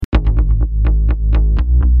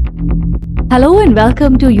Hello and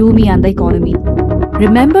welcome to You, Me and the Economy.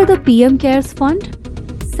 Remember the PM CARES Fund?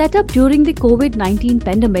 Set up during the COVID-19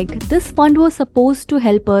 pandemic, this fund was supposed to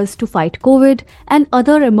help us to fight COVID and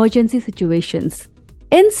other emergency situations.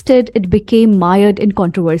 Instead, it became mired in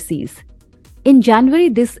controversies. In January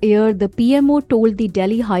this year, the PMO told the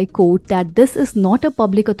Delhi High Court that this is not a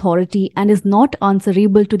public authority and is not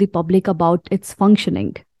answerable to the public about its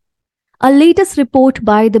functioning. A latest report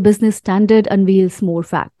by the Business Standard unveils more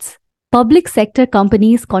facts. Public sector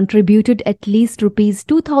companies contributed at least Rs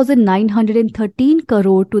 2,913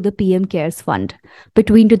 crore to the PM CARES Fund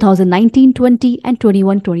between 2019-20 and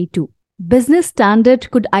 21-22. Business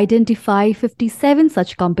Standard could identify 57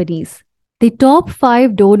 such companies. The top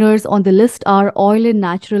 5 donors on the list are Oil and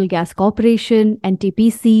Natural Gas Corporation,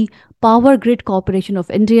 NTPC, Power Grid Corporation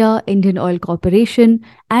of India, Indian Oil Corporation,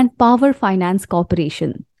 and Power Finance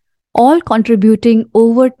Corporation, all contributing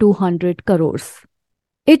over 200 crores.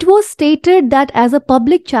 It was stated that as a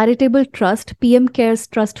public charitable trust, PM CARES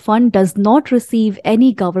Trust Fund does not receive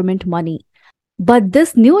any government money. But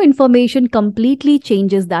this new information completely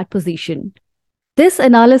changes that position. This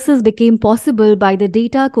analysis became possible by the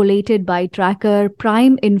data collated by tracker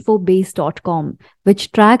PrimeInfoBase.com,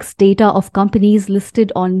 which tracks data of companies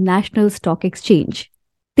listed on National Stock Exchange.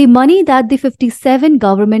 The money that the 57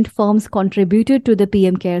 government firms contributed to the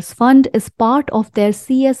PM CARES Fund is part of their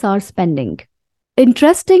CSR spending.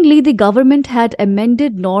 Interestingly, the government had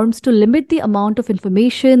amended norms to limit the amount of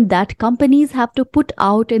information that companies have to put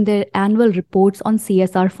out in their annual reports on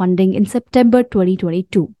CSR funding in September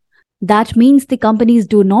 2022. That means the companies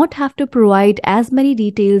do not have to provide as many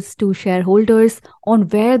details to shareholders on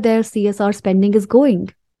where their CSR spending is going.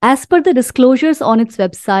 As per the disclosures on its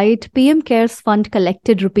website, PM CARES Fund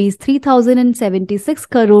collected Rs 3,076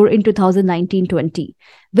 crore in 2019-20,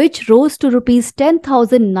 which rose to Rs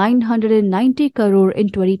 10,990 crore in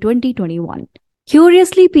 2020-21.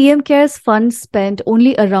 Curiously, PM CARES Fund spent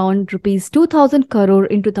only around Rs 2,000 crore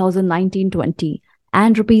in 2019-20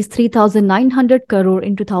 and Rs 3,900 crore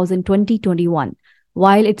in 2020-21,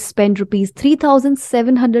 while it spent Rs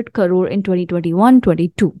 3,700 crore in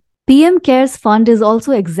 2021-22. PM CARES Fund is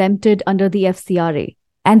also exempted under the FCRA,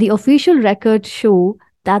 and the official records show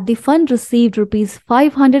that the fund received Rs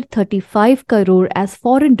 535 crore as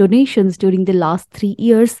foreign donations during the last 3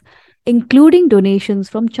 years, including donations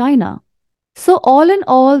from China. So all in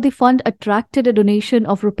all, the fund attracted a donation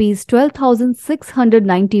of Rs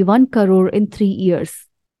 12,691 crore in 3 years.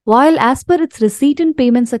 While as per its receipt and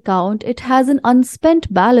payments account, it has an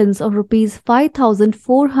unspent balance of Rs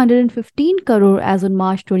 5,415 crore as on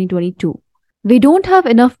March 2022. We don't have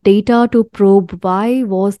enough data to probe why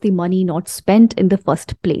was the money not spent in the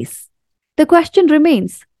first place. The question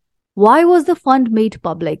remains, why was the fund made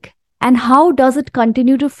public? And how does it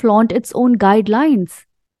continue to flaunt its own guidelines?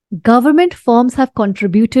 Government firms have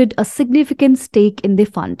contributed a significant stake in the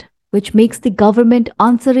fund, which makes the government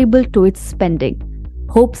answerable to its spending.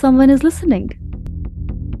 Hope someone is listening.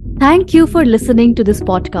 Thank you for listening to this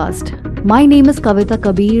podcast. My name is Kavita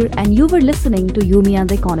Kabir and you were listening to You, Me and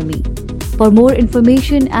the Economy. For more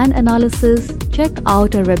information and analysis, check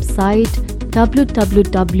out our website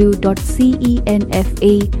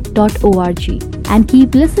www.cenfa.org and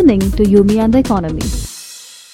keep listening to You, Me and the Economy.